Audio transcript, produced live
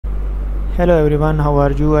Hello everyone, how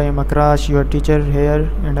are you? I am Akrash, your teacher here,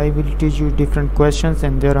 and I will teach you different questions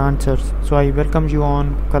and their answers. So I welcome you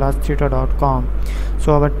on classtheta.com.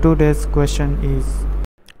 So our today's question is,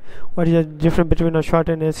 what is the difference between a short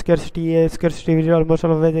and a scarcity? A scarcity will almost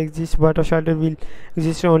always exist, but a shortage will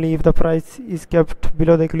exist only if the price is kept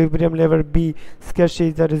below the equilibrium level. B. Scarcity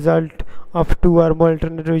is the result of two or more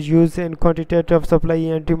alternatives used in quantitative supply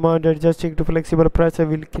and demand. Adjusting to flexible price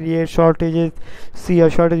will create shortages. C. A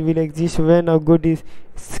shortage will exist when a good is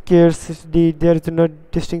scarce. D. There is no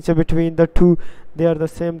distinction between the two. They are the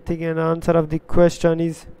same thing, and the answer of the question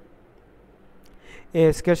is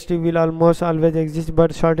a. Scarcity will almost always exist,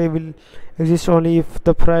 but shortage will exist only if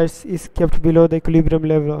the price is kept below the equilibrium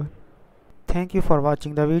level. thank you for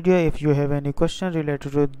watching the video. If you have any question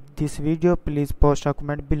related to this video, please post a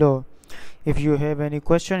comment below. If you have any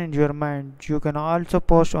question in your mind, you can also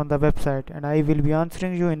post on the website and I will be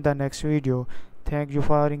answering you in the next video. Thank you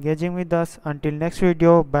for engaging with us. Until next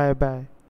video, bye bye.